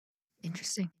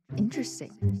Interesting.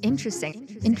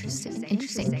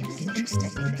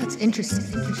 That's interesting.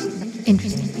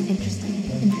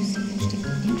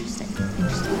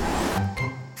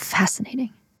 Fascinating.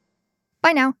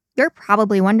 By now, you're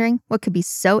probably wondering what could be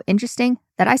so interesting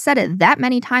that I said it that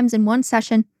many times in one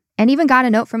session and even got a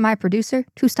note from my producer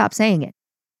to stop saying it.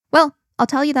 Well, I'll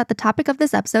tell you that the topic of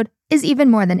this episode is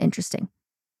even more than interesting.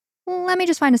 Let me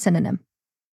just find a synonym.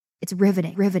 It's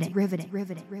riveting.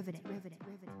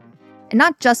 And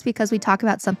not just because we talk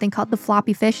about something called the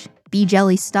floppy fish, bee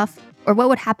jelly stuff, or what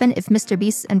would happen if Mr.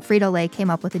 Beast and Frito-Lay came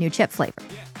up with a new chip flavor.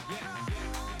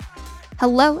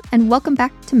 Hello, and welcome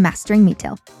back to Mastering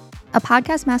Retail, a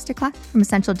podcast masterclass from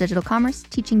Essential Digital Commerce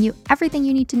teaching you everything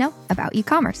you need to know about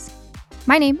e-commerce.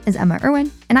 My name is Emma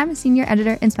Irwin, and I'm a senior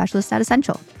editor and specialist at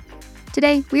Essential.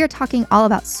 Today, we are talking all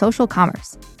about social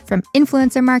commerce, from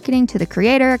influencer marketing to the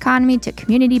creator economy to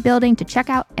community building to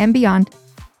checkout and beyond.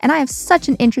 And I have such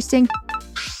an interesting,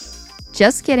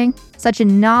 just kidding, such a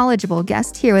knowledgeable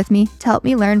guest here with me to help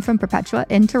me learn from Perpetua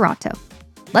in Toronto.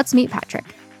 Let's meet Patrick.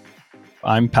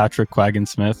 I'm Patrick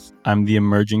Quaggin-Smith. I'm the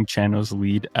emerging channels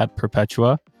lead at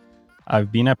Perpetua.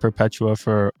 I've been at Perpetua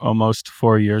for almost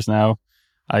 4 years now.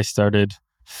 I started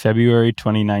February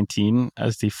 2019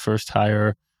 as the first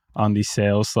hire on the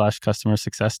sales/customer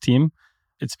success team.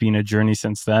 It's been a journey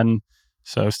since then.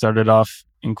 So started off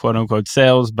in quote unquote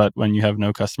sales, but when you have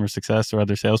no customer success or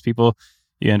other salespeople,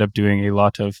 you end up doing a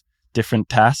lot of different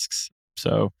tasks.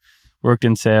 So worked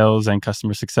in sales and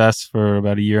customer success for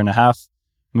about a year and a half,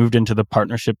 moved into the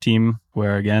partnership team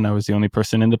where again, I was the only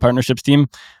person in the partnerships team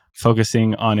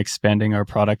focusing on expanding our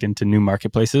product into new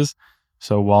marketplaces.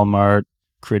 So Walmart,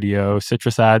 Criteo,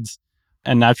 Citrus ads,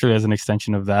 and naturally as an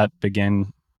extension of that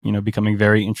began, becoming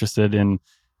very interested in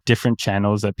different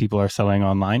channels that people are selling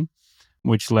online,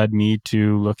 which led me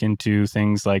to look into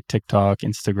things like TikTok,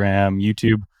 Instagram,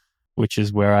 YouTube, which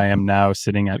is where I am now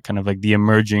sitting at kind of like the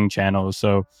emerging channels.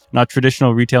 So not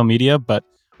traditional retail media, but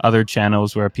other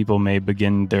channels where people may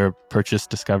begin their purchase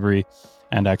discovery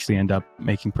and actually end up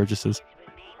making purchases.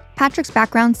 Patrick's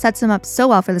background sets him up so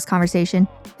well for this conversation,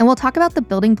 and we'll talk about the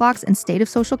building blocks and state of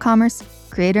social commerce,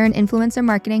 creator and influencer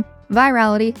marketing,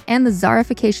 virality, and the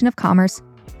czarification of commerce,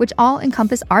 which all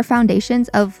encompass our foundations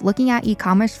of looking at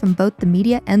e-commerce from both the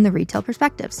media and the retail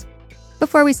perspectives.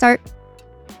 Before we start,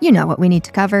 you know what we need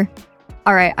to cover.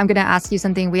 All right, I'm going to ask you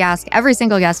something we ask every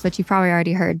single guest, which you probably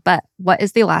already heard, but what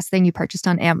is the last thing you purchased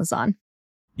on Amazon?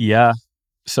 Yeah.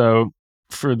 So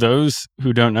for those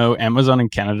who don't know, Amazon in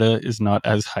Canada is not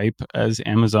as hype as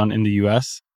Amazon in the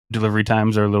US. Delivery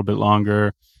times are a little bit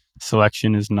longer.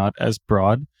 Selection is not as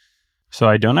broad. So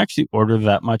I don't actually order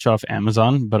that much off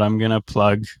Amazon, but I'm going to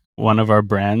plug one of our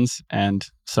brands and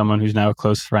someone who's now a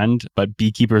close friend, but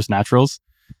Beekeepers Naturals.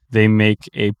 They make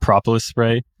a propolis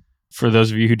spray. For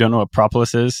those of you who don't know what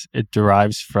propolis is, it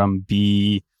derives from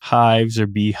bee hives or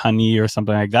bee honey or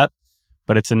something like that.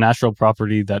 But it's a natural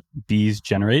property that bees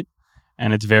generate,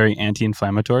 and it's very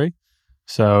anti-inflammatory.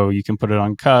 So you can put it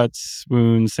on cuts,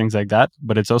 wounds, things like that.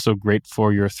 But it's also great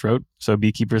for your throat. So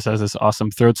Beekeepers has this awesome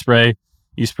throat spray.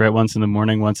 You spray it once in the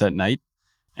morning, once at night.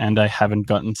 And I haven't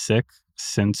gotten sick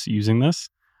since using this.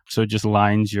 So it just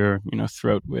lines your,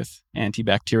 throat with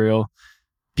antibacterial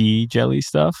bee jelly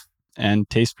stuff and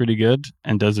tastes pretty good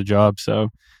and does a job. So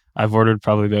I've ordered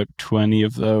probably about 20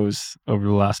 of those over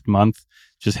the last month,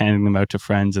 just handing them out to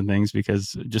friends and things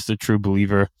because just a true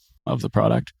believer of the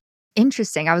product.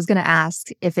 Interesting. I was going to ask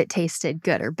if it tasted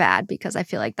good or bad because I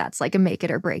feel like that's like a make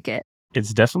it or break it.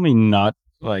 It's definitely not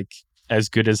like as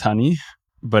good as honey,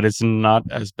 but it's not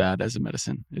as bad as a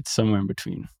medicine. It's somewhere in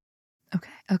between.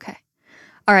 Okay.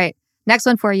 All right. Next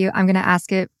one for you. I'm going to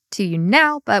ask it to you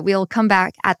now, but we'll come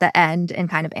back at the end and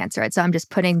kind of answer it. So I'm just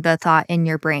putting the thought in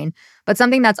your brain. But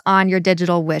something that's on your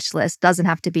digital wish list doesn't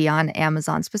have to be on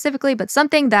Amazon specifically, but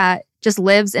something that just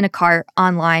lives in a cart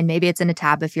online. Maybe it's in a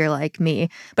tab if you're like me,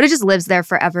 but it just lives there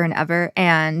forever and ever.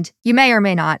 And you may or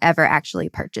may not ever actually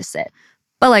purchase it.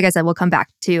 But like I said, we'll come back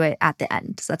to it at the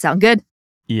end. Does that sound good?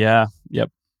 Yeah. Yep.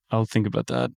 I'll think about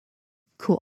that.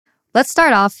 Cool. Let's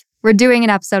start off. We're doing an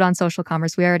episode on social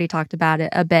commerce. We already talked about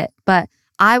it a bit, but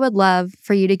I would love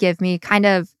for you to give me kind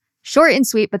of short and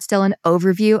sweet, but still an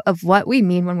overview of what we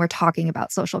mean when we're talking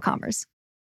about social commerce.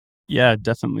 Yeah,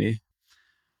 definitely.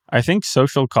 I think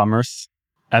social commerce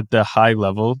at the high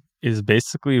level is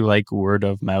basically like word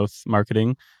of mouth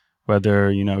marketing,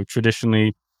 whether,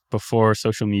 traditionally before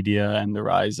social media and the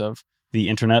rise of the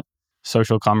internet,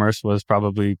 social commerce was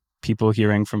probably people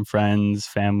hearing from friends,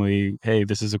 family, hey,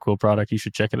 this is a cool product, you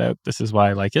should check it out. This is why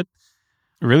I like it.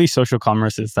 Really, social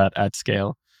commerce is that at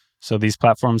scale. So these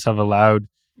platforms have allowed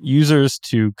users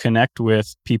to connect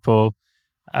with people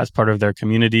as part of their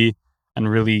community and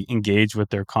really engage with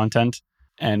their content.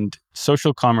 And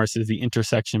social commerce is the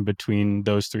intersection between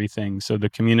those three things. So the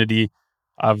community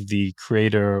of the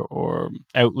creator or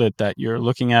outlet that you're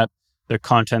looking at, the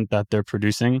content that they're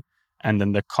producing, and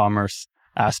then the commerce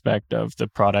aspect of the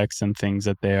products and things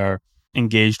that they are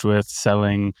engaged with,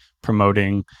 selling,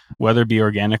 promoting, whether it be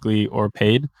organically or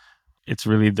paid. It's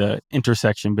really the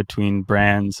intersection between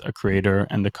brands, a creator,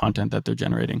 and the content that they're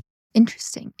generating.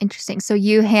 Interesting. So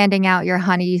you handing out your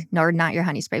honey, or not your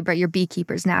honey spray, but your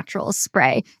beekeeper's natural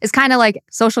spray is kind of like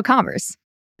social commerce.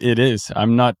 It is.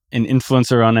 I'm not an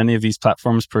influencer on any of these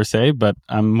platforms per se, but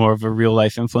I'm more of a real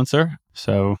life influencer.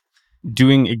 So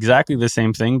doing exactly the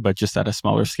same thing, but just at a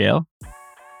smaller scale.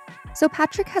 So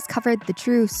Patrick has covered the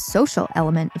true social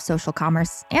element of social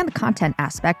commerce and the content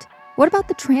aspect. What about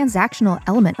the transactional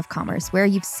element of commerce, where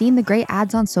you've seen the great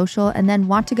ads on social and then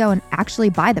want to go and actually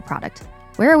buy the product?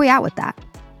 Where are we at with that?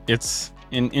 It's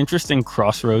an interesting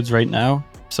crossroads right now.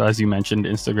 So as you mentioned,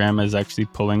 Instagram is actually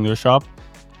pulling their shop.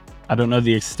 I don't know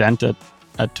the extent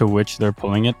to which they're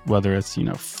pulling it, whether it's,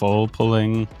 full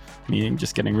pulling, meaning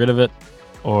just getting rid of it,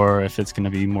 or if it's going to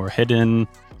be more hidden.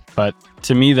 But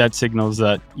to me, that signals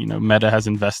that, Meta has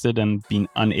invested and been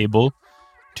unable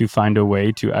to find a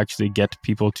way to actually get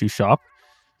people to shop,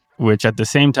 which at the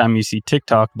same time, you see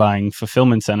TikTok buying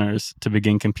fulfillment centers to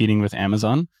begin competing with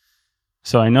Amazon.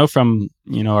 So I know from,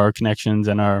 our connections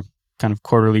and our kind of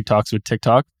quarterly talks with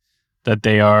TikTok that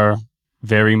they are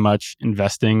very much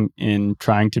investing in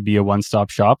trying to be a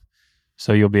one-stop shop.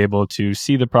 So you'll be able to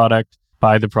see the product,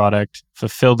 buy the product,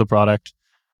 fulfill the product,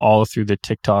 all through the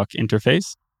TikTok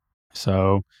interface.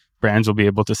 So brands will be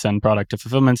able to send product to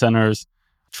fulfillment centers,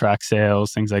 track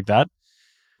sales, things like that.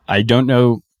 I don't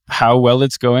know how well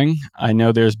it's going. I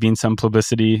know there's been some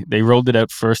publicity. They rolled it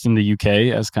out first in the UK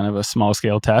as kind of a small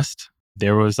scale test.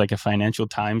 There was like a Financial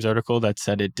Times article that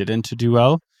said it didn't do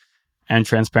well. And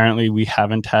transparently, we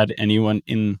haven't had anyone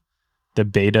in the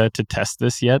beta to test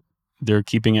this yet. They're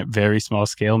keeping it very small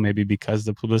scale, maybe because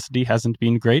the publicity hasn't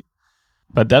been great.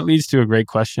 But that leads to a great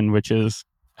question, which is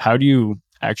how do you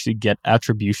actually get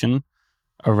attribution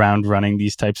around running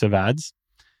these types of ads?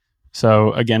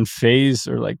 So again, phase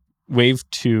or like wave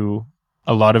 2,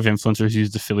 a lot of influencers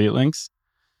used affiliate links.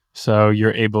 So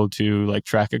you're able to like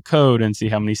track a code and see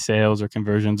how many sales or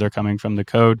conversions are coming from the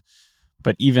code.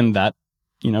 But even that,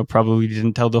 probably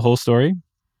didn't tell the whole story.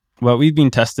 What we've been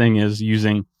testing is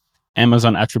using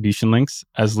Amazon attribution links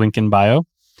as link in bio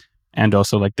and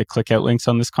also like the click out links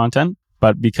on this content.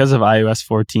 But because of iOS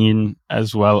 14,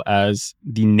 as well as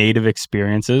the native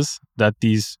experiences that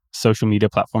these social media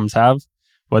platforms have,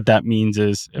 what that means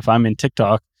is if I'm in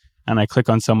TikTok and I click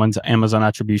on someone's Amazon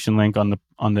attribution link on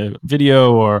the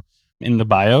video or in the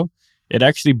bio, it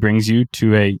actually brings you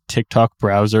to a TikTok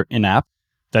browser in-app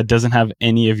that doesn't have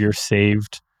any of your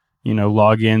saved,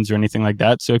 logins or anything like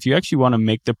that. So if you actually want to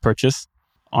make the purchase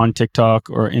on TikTok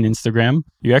or in Instagram,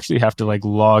 you actually have to like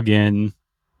log in,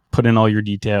 put in all your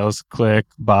details, click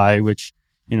buy, which,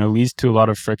 leads to a lot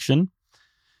of friction.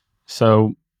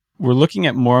 So we're looking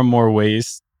at more and more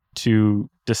ways to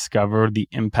discover the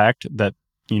impact that,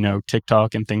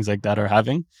 TikTok and things like that are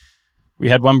having. We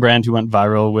had one brand who went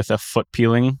viral with a foot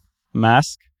peeling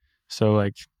mask. So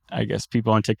like, I guess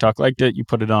people on TikTok liked it. You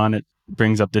put it on, it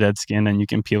brings up the dead skin and you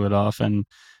can peel it off and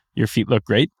your feet look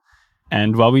great.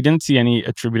 And while we didn't see any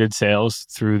attributed sales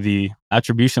through the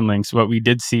attribution links, what we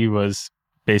did see was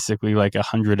basically like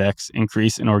 100x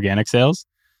increase in organic sales,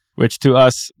 which to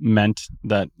us meant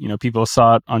that, people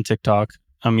saw it on TikTok,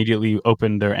 immediately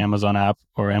opened their Amazon app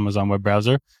or Amazon web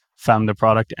browser, found the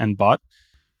product and bought.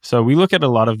 So we look at a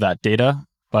lot of that data,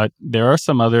 but there are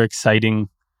some other exciting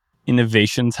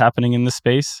innovations happening in the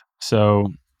space.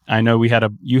 So I know you had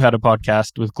a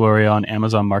podcast with Gloria on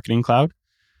Amazon Marketing Cloud,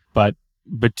 but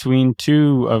between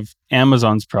two of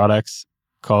Amazon's products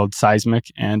called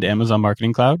Seismic and Amazon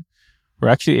Marketing Cloud, we're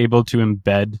actually able to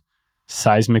embed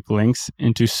Seismic links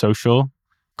into social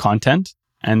content.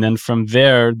 And then from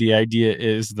there, the idea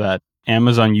is that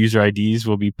Amazon user IDs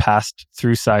will be passed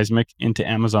through Seismic into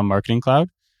Amazon Marketing Cloud.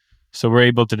 So we're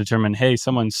able to determine, hey,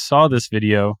 someone saw this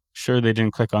video. Sure, they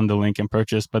didn't click on the link and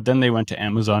purchase, but then they went to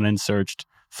Amazon and searched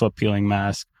foot peeling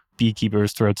mask,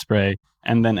 beekeeper's throat spray,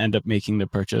 and then end up making the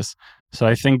purchase. So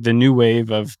I think the new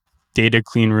wave of data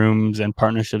clean rooms and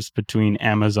partnerships between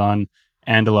Amazon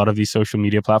and a lot of these social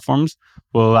media platforms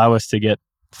will allow us to get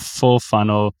full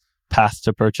funnel path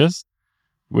to purchase,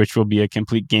 which will be a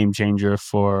complete game changer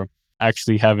for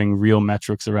actually having real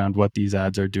metrics around what these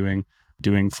ads are doing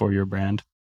for your brand.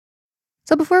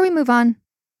 So before we move on,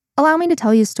 allow me to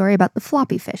tell you a story about the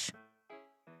floppy fish.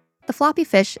 The floppy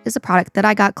fish is a product that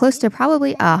I got close to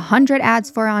probably 100 ads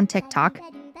for on TikTok.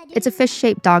 It's a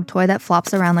fish-shaped dog toy that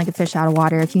flops around like a fish out of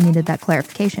water if you needed that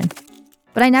clarification.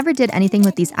 But I never did anything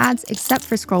with these ads except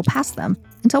for scroll past them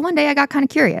until one day I got kind of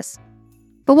curious.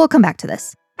 But we'll come back to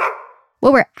this.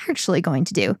 What we're actually going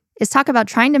to do is talk about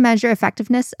trying to measure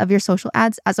effectiveness of your social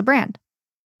ads as a brand.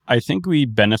 I think we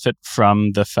benefit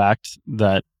from the fact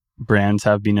that brands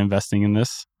have been investing in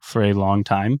this for a long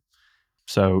time.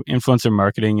 So influencer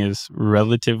marketing is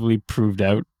relatively proved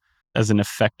out as an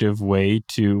effective way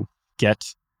to get,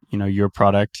 your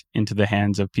product into the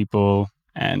hands of people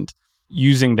and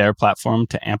using their platform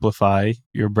to amplify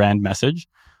your brand message.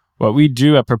 What we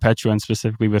do at Perpetua, and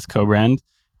specifically with co-brand,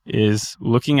 is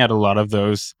looking at a lot of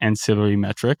those ancillary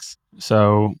metrics.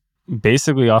 So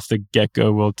basically off the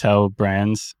get-go, we'll tell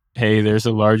brands, hey, there's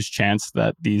a large chance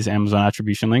that these Amazon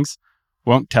attribution links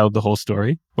won't tell the whole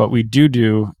story. What we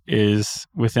do is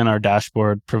within our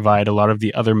dashboard, provide a lot of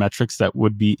the other metrics that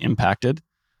would be impacted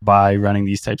by running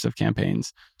these types of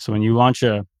campaigns. So when you launch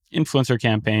a influencer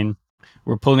campaign,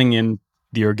 we're pulling in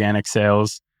the organic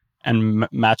sales and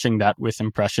matching that with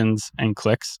impressions and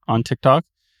clicks on TikTok.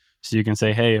 So you can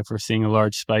say, hey, if we're seeing a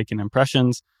large spike in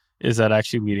impressions, is that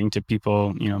actually leading to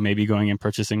people, maybe going and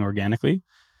purchasing organically?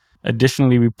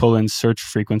 Additionally, we pull in search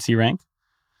frequency rank.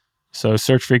 So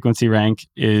search frequency rank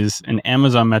is an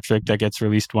Amazon metric that gets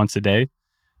released once a day.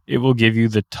 It will give you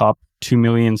the top 2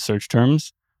 million search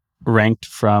terms ranked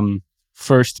from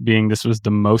first being this was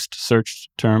the most searched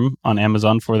term on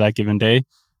Amazon for that given day,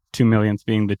 2 millionth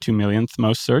being the 2 millionth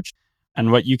most searched.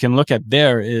 And what you can look at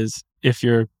there is if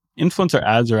your influencer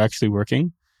ads are actually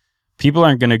working, people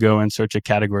aren't going to go and search a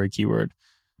category keyword.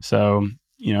 So,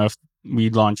 if we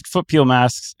launched foot peel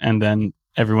masks and then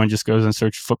everyone just goes and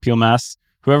search foot peel masks,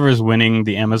 whoever is winning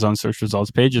the Amazon search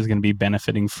results page is going to be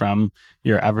benefiting from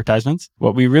your advertisements.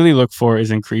 What we really look for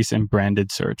is increase in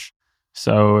branded search.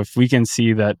 So if we can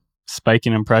see that spike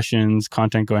in impressions,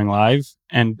 content going live,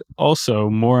 and also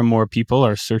more and more people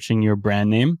are searching your brand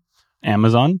name,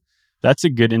 Amazon, that's a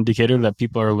good indicator that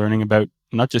people are learning about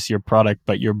not just your product,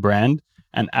 but your brand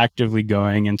and actively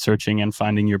going and searching and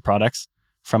finding your products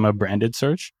from a branded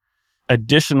search.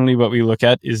 Additionally, what we look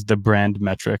at is the brand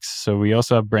metrics. So we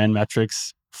also have brand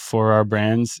metrics for our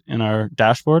brands in our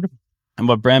dashboard. And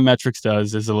what brand metrics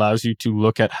does is allows you to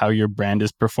look at how your brand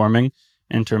is performing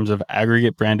in terms of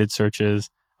aggregate branded searches,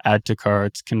 add to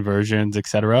carts, conversions,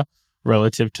 etc.,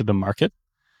 relative to the market.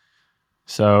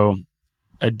 So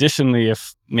additionally,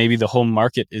 if maybe the whole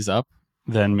market is up,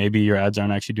 then maybe your ads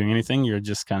aren't actually doing anything. You're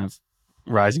just kind of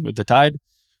rising with the tide.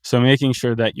 So making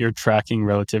sure that you're tracking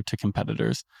relative to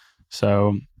competitors.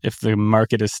 So if the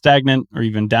market is stagnant or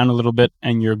even down a little bit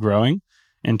and you're growing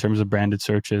in terms of branded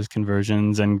searches,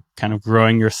 conversions, and kind of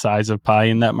growing your size of pie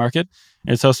in that market,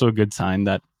 it's also a good sign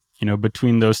that,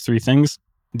 between those three things,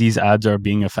 these ads are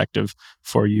being effective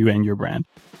for you and your brand.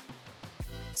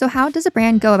 So how does a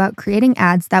brand go about creating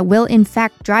ads that will in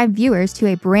fact drive viewers to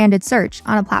a branded search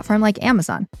on a platform like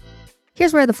Amazon?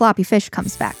 Here's where the floppy fish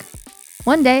comes back.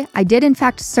 One day, I did in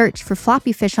fact search for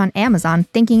floppy fish on Amazon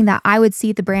thinking that I would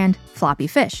see the brand floppy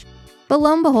fish. But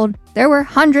lo and behold, there were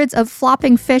hundreds of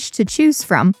flopping fish to choose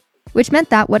from, which meant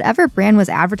that whatever brand was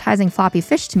advertising floppy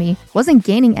fish to me wasn't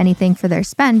gaining anything for their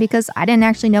spend because I didn't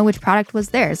actually know which product was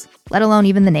theirs, let alone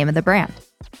even the name of the brand.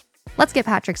 Let's get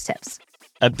Patrick's tips.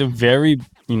 At the very,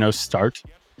 start,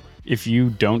 if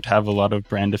you don't have a lot of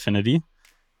brand affinity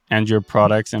and your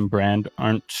products and brand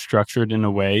aren't structured in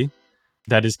a way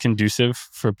that is conducive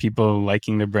for people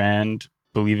liking the brand,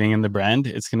 believing in the brand,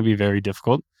 it's going to be very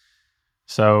difficult.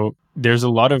 So there's a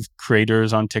lot of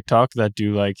creators on TikTok that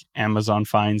do like Amazon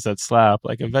finds that slap,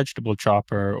 like a vegetable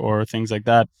chopper or things like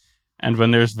that. And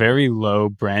when there's very low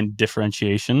brand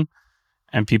differentiation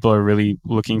and people are really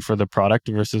looking for the product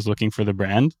versus looking for the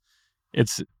brand,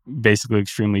 it's basically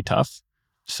extremely tough.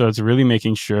 So it's really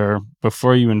making sure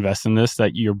before you invest in this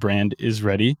that your brand is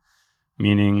ready,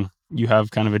 meaning you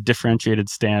have kind of a differentiated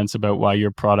stance about why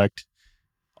your product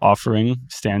offering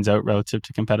stands out relative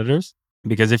to competitors.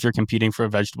 Because if you're competing for a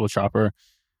vegetable chopper,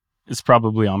 it's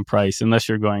probably on price, unless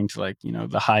you're going to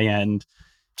the high end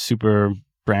super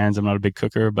brands. I'm not a big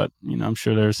cooker, but I'm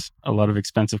sure there's a lot of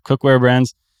expensive cookware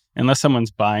brands. Unless someone's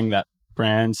buying that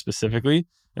brand specifically,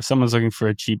 if someone's looking for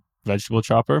a cheap vegetable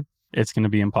chopper, it's going to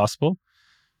be impossible.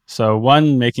 So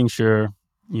one, making sure,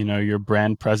 your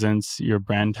brand presence, your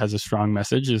brand has a strong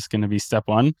message is going to be step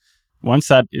one. Once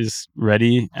that is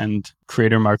ready and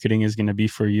creator marketing is going to be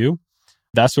for you,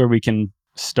 that's where we can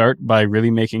start by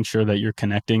really making sure that you're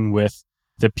connecting with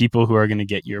the people who are going to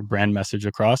get your brand message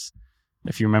across.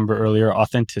 If you remember earlier,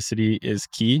 authenticity is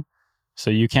key.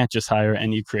 So you can't just hire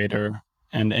any creator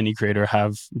and any creator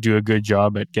do a good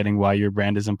job at getting why your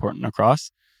brand is important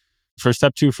across. For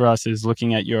step 2 for us is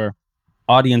looking at your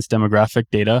audience demographic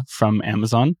data from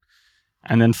Amazon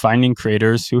and then finding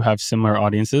creators who have similar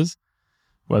audiences,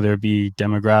 whether it be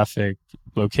demographic,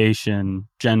 location,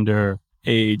 gender,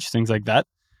 age, things like that.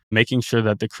 Making sure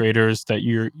that the creators that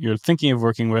you're thinking of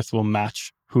working with will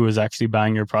match who is actually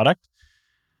buying your product.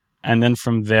 And then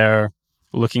from there,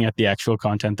 looking at the actual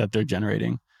content that they're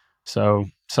generating. So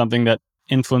something that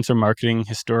influencer marketing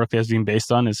historically has been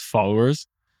based on is followers.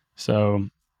 So,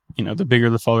 the bigger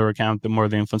the follower account, the more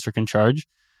the influencer can charge.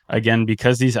 Again,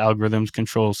 because these algorithms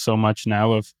control so much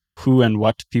now of who and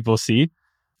what people see,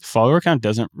 follower count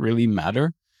doesn't really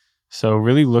matter. So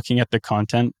really looking at the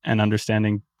content and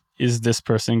understanding, is this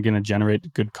person going to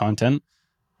generate good content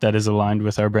that is aligned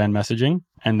with our brand messaging?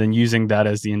 And then using that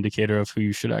as the indicator of who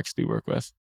you should actually work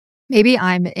with. Maybe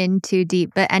I'm in too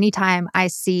deep, but anytime I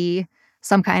see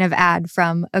some kind of ad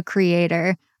from a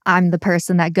creator, I'm the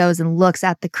person that goes and looks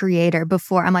at the creator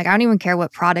before. I'm like, I don't even care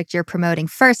what product you're promoting.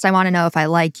 First, I want to know if I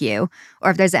like you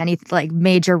or if there's any like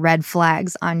major red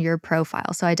flags on your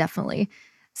profile. So I definitely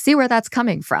see where that's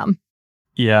coming from.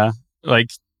 Yeah.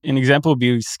 Like an example would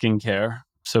be skincare.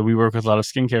 So we work with a lot of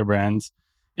skincare brands.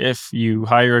 If you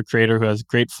hire a creator who has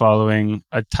great following,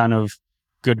 a ton of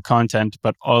good content,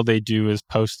 but all they do is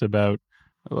post about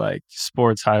like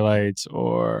sports highlights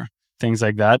or things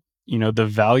like that, the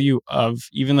value of,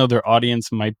 even though their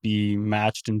audience might be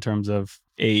matched in terms of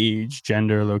age,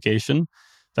 gender, location,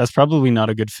 that's probably not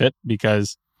a good fit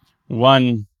because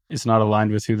one, it's not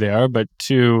aligned with who they are, but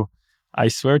two, I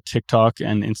swear TikTok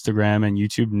and Instagram and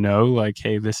YouTube know like,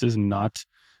 hey, this is not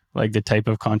like the type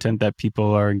of content that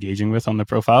people are engaging with on the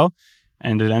profile.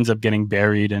 And it ends up getting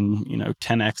buried in,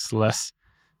 10x less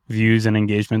views and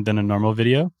engagement than a normal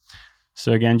video.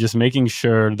 So again, just making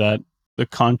sure that the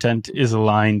content is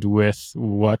aligned with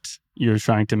what you're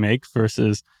trying to make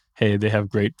versus, hey, they have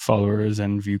great followers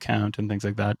and view count and things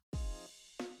like that.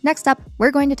 Next up,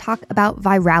 we're going to talk about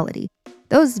virality.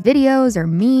 Those videos or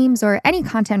memes or any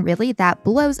content really that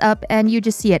blows up and you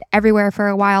just see it everywhere for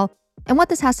a while. And what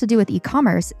this has to do with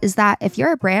e-commerce is that if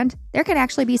you're a brand, there can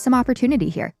actually be some opportunity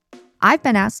here. I've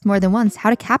been asked more than once how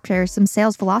to capture some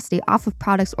sales velocity off of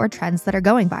products or trends that are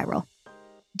going viral.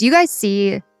 Do you guys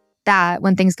see that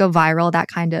when things go viral, that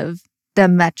kind of the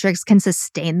metrics can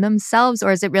sustain themselves,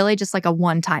 or is it really just like a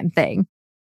one-time thing?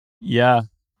 Yeah,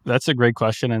 that's a great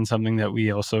question and something that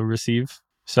we also receive.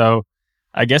 So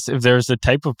I guess if there's a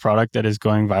type of product that is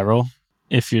going viral,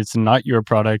 if it's not your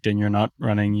product and you're not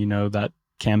running, that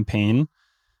campaign,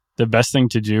 the best thing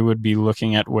to do would be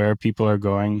looking at where people are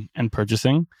going and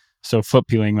purchasing. So foot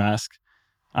peeling mask.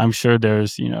 I'm sure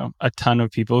there's, a ton of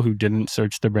people who didn't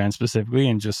search the brand specifically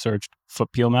and just searched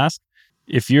foot peel mask.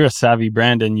 If you're a savvy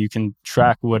brand and you can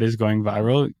track what is going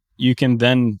viral, you can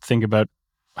then think about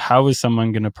how is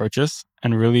someone going to purchase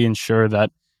and really ensure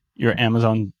that your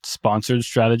Amazon sponsored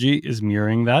strategy is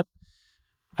mirroring that.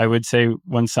 I would say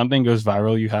when something goes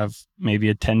viral, you have maybe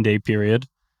a 10-day period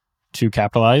to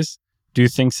capitalize. Do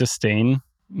things sustain?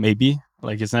 Maybe.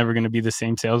 Like it's never going to be the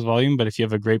same sales volume, but if you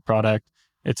have a great product,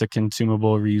 it's a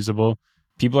consumable, reusable,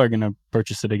 people are going to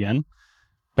purchase it again.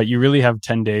 But you really have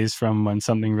 10 days from when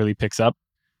something really picks up,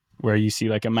 where you see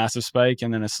like a massive spike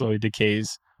and then it slowly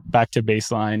decays back to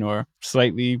baseline or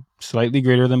slightly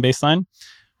greater than baseline.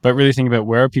 But really think about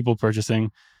where are people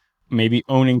purchasing, maybe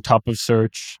owning top of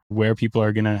search, where people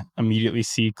are going to immediately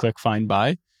see, click, find,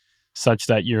 buy, such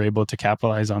that you're able to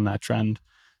capitalize on that trend.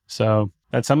 So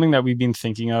that's something that we've been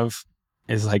thinking of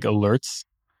is like alerts.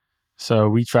 So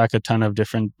we track a ton of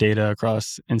different data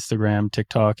across Instagram,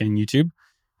 TikTok, and YouTube.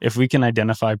 If we can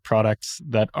identify products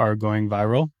that are going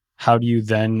viral, how do you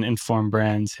then inform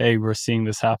brands, hey, we're seeing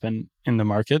this happen in the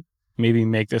market? Maybe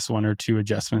make this one or two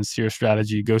adjustments to your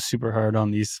strategy, go super hard on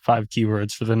these 5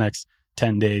 keywords for the next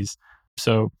 10 days.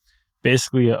 So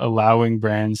basically allowing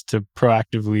brands to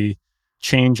proactively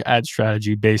change ad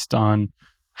strategy based on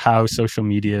how social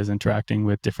media is interacting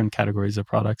with different categories of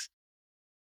products.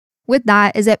 With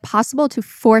that, is it possible to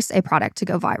force a product to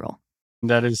go viral?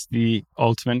 That is the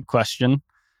ultimate question.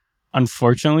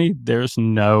 Unfortunately, there's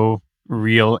no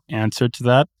real answer to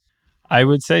that. I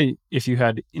would say if you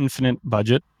had infinite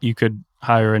budget, you could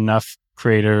hire enough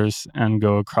creators and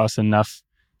go across enough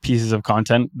pieces of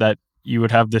content that you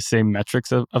would have the same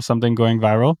metrics of something going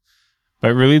viral.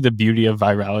 But really the beauty of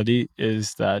virality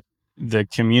is that the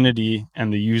community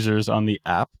and the users on the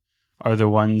app are the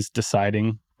ones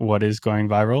deciding what is going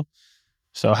viral.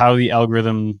 So how the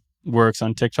algorithm works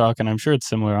on TikTok, and I'm sure it's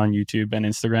similar on YouTube and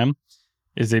Instagram,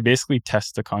 is they basically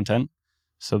test the content.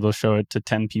 So they'll show it to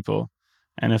 10 people.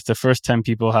 And if the first 10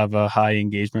 people have a high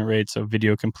engagement rate, so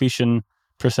video completion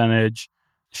percentage,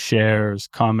 shares,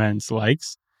 comments,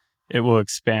 likes, it will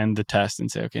expand the test and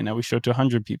say, okay, now we show it to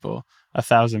 100 people,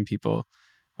 1,000 people,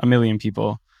 1,000,000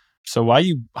 people. So why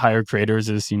you hire creators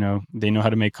is, they know how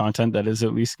to make content that is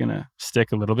at least going to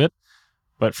stick a little bit.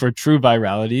 But for true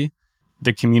virality,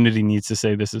 the community needs to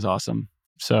say, this is awesome.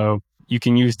 So you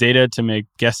can use data to make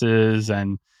guesses.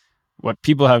 And what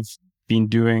people have been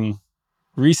doing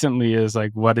recently is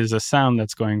like, what is a sound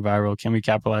that's going viral? Can we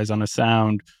capitalize on a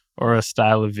sound or a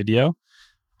style of video?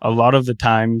 A lot of the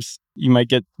times you might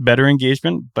get better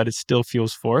engagement, but it still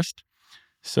feels forced.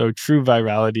 So true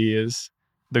virality is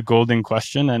the golden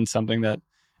question, and something that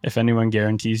if anyone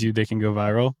guarantees you they can go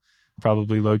viral,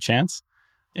 probably low chance.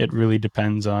 It really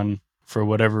depends on, for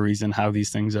whatever reason, how these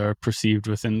things are perceived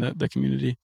within the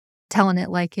community. Telling it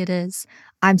like it is.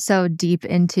 I'm so deep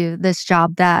into this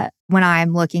job that when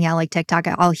I'm looking at like TikTok,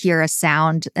 I'll hear a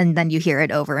sound and then you hear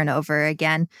it over and over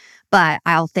again. But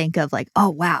I'll think of like, oh,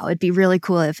 wow, it'd be really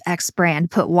cool if X brand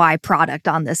put Y product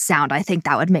on this sound. I think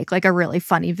that would make like a really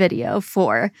funny video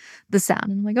for the sound.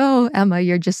 And I'm like, oh, Emma,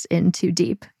 you're just in too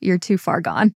deep. You're too far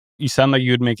gone. You sound like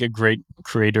you would make a great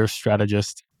creator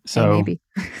strategist. So Hey, maybe.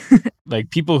 like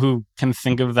people who can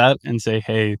think of that and say,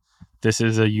 hey, this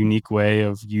is a unique way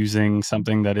of using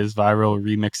something that is viral,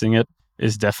 remixing it,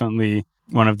 is definitely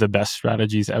one of the best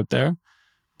strategies out there.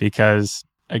 Because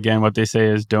again, what they say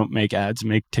is don't make ads,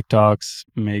 make TikToks,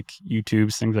 make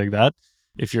YouTubes, things like that.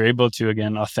 If you're able to,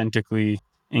 again, authentically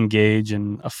engage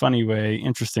in a funny way,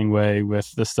 interesting way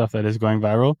with the stuff that is going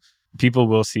viral, people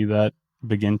will see that,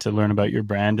 begin to learn about your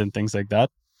brand and things like that.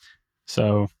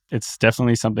 So it's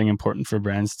definitely something important for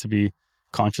brands to be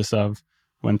conscious of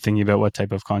when thinking about what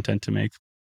type of content to make.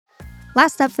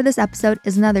 Last up for this episode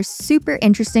is another super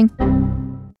interesting,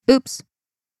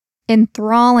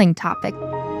 enthralling topic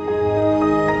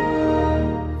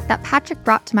that Patrick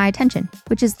brought to my attention,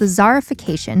 which is the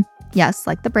czarification, yes,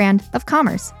 like the brand, of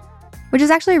commerce, which is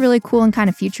actually a really cool and kind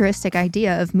of futuristic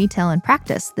idea of retail in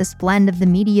practice, this blend of the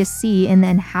immediacy and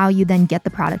then how you then get the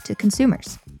product to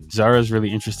consumers. Zara is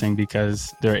really interesting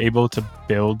because they're able to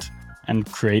build and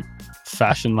create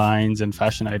fashion lines and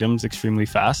fashion items extremely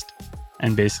fast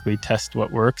and basically test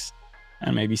what works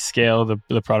and maybe scale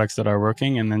the products that are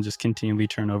working and then just continually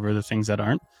turn over the things that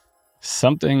aren't.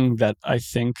 Something that I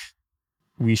think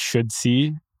we should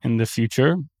see in the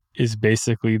future is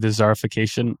basically the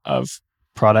czarification of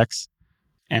products,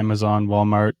 Amazon,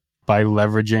 Walmart, by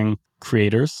leveraging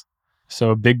creators.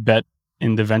 So a big bet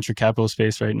in the venture capital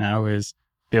space right now is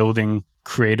building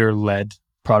creator-led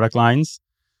product lines.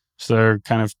 So there are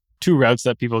kind of two routes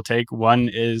that people take. One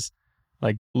is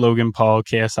like Logan Paul,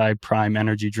 KSI Prime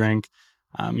energy drink.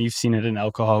 You've seen it in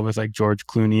alcohol with like George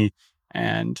Clooney.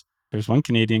 And there's one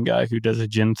Canadian guy who does a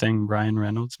gin thing, Ryan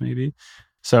Reynolds, maybe.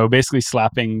 So basically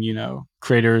slapping,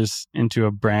 creators into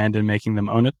a brand and making them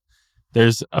own it.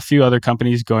 There's a few other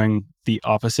companies going the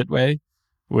opposite way,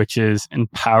 which is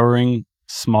empowering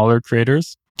smaller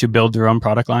creators to build their own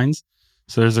product lines.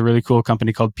 So there's a really cool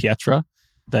company called Perpetua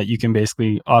that you can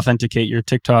basically authenticate your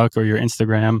TikTok or your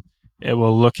Instagram. It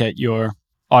will look at your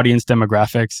audience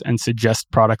demographics and suggest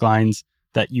product lines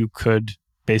that you could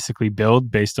basically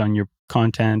build based on your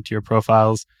content, your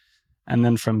profiles. And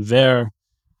then from there,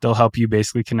 they'll help you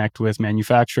basically connect with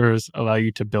manufacturers, allow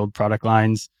you to build product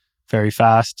lines very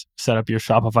fast, set up your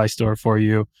Shopify store for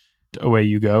you. Away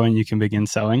you go, and you can begin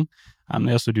selling.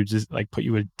 They also do just like put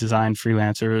you with design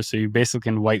freelancers. So you basically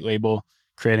can white label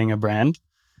creating a brand.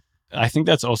 I think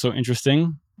that's also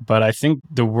interesting, but I think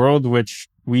the world which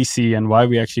we see and why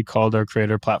we actually called our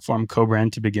creator platform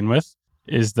co-brand to begin with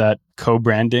is that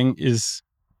co-branding is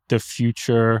the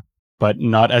future, but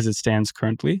not as it stands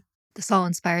currently. This all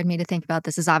inspired me to think about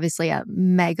this as obviously a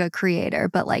mega creator,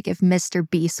 but like if Mr.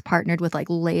 Beast partnered with like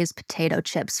Lay's potato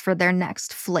chips for their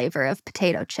next flavor of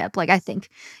potato chip, like I think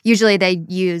usually they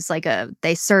use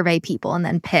they survey people and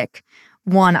then pick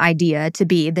one idea to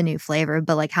be the new flavor,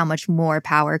 but like how much more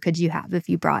power could you have if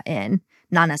you brought in,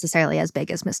 not necessarily as big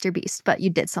as Mr. Beast, but you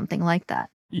did something like that.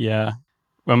 Yeah.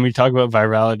 When we talk about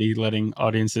virality, letting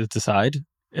audiences decide,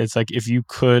 it's like if you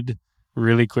could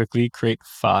really quickly create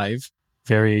 5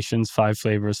 variations, 5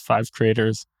 flavors, 5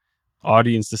 creators,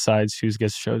 audience decides who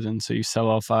gets chosen. So you sell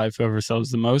all 5, whoever sells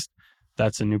the most,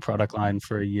 that's a new product line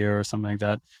for a year or something like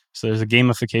that. So there's a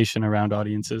gamification around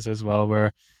audiences as well,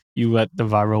 where you let the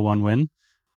viral one win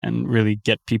and really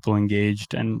get people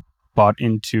engaged and bought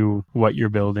into what you're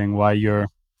building, why your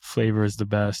flavor is the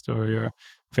best or your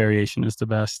variation is the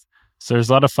best. So there's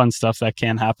a lot of fun stuff that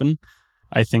can happen.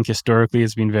 I think historically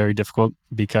it's been very difficult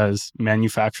because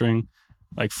manufacturing,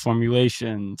 like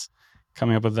formulations,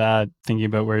 coming up with that, thinking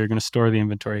about where you're going to store the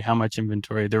inventory, how much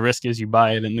inventory. The risk is you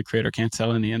buy it and the creator can't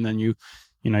sell any, and then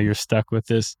you're stuck with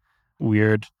this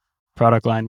weird product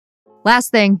line.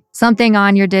 Last thing, something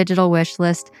on your digital wish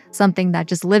list, something that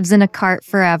just lives in a cart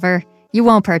forever. You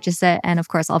won't purchase it. And of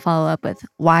course, I'll follow up with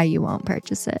why you won't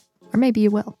purchase it. Or maybe you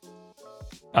will.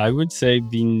 I would say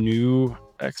the new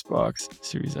Xbox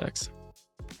Series X.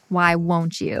 Why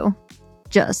won't you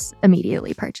just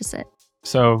immediately purchase it?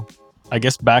 So I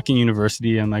guess back in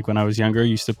university and like when I was younger, I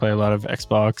used to play a lot of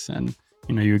Xbox, and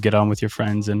you would get on with your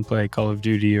friends and play Call of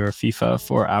Duty or FIFA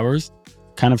for hours.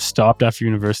 Kind of stopped after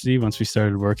university once we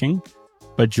started working.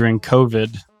 But during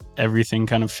COVID, everything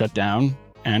kind of shut down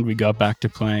and we got back to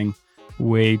playing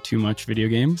way too much video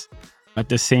games. At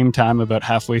the same time, about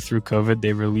halfway through COVID,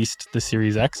 they released the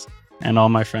Series X and all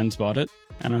my friends bought it.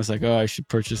 And I was like, oh, I should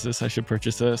purchase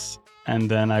this. And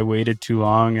then I waited too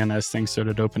long. And as things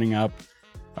started opening up,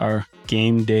 our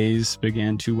game days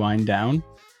began to wind down.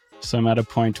 So I'm at a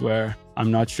point where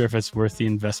I'm not sure if it's worth the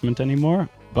investment anymore,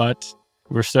 but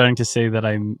we're starting to say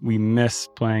that we miss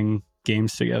playing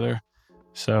games together.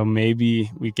 So maybe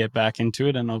we get back into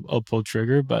it and I'll pull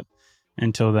trigger. But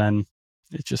until then,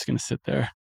 it's just going to sit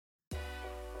there.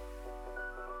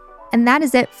 And that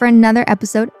is it for another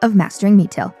episode of Mastering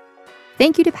Retail.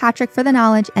 Thank you to Patrick for the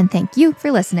knowledge, and thank you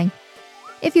for listening.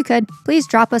 If you could, please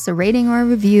drop us a rating or a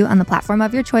review on the platform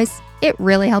of your choice. It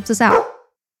really helps us out.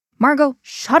 Margot,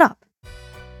 shut up.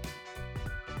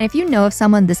 And if you know of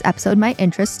someone this episode might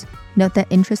interest, note that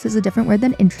interest is a different word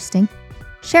than interesting,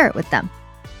 share it with them.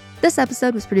 This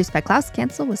episode was produced by Klaus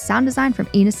Cancel with sound design from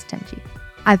Enos Tenji.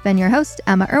 I've been your host,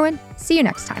 Emma Irwin. See you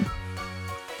next time.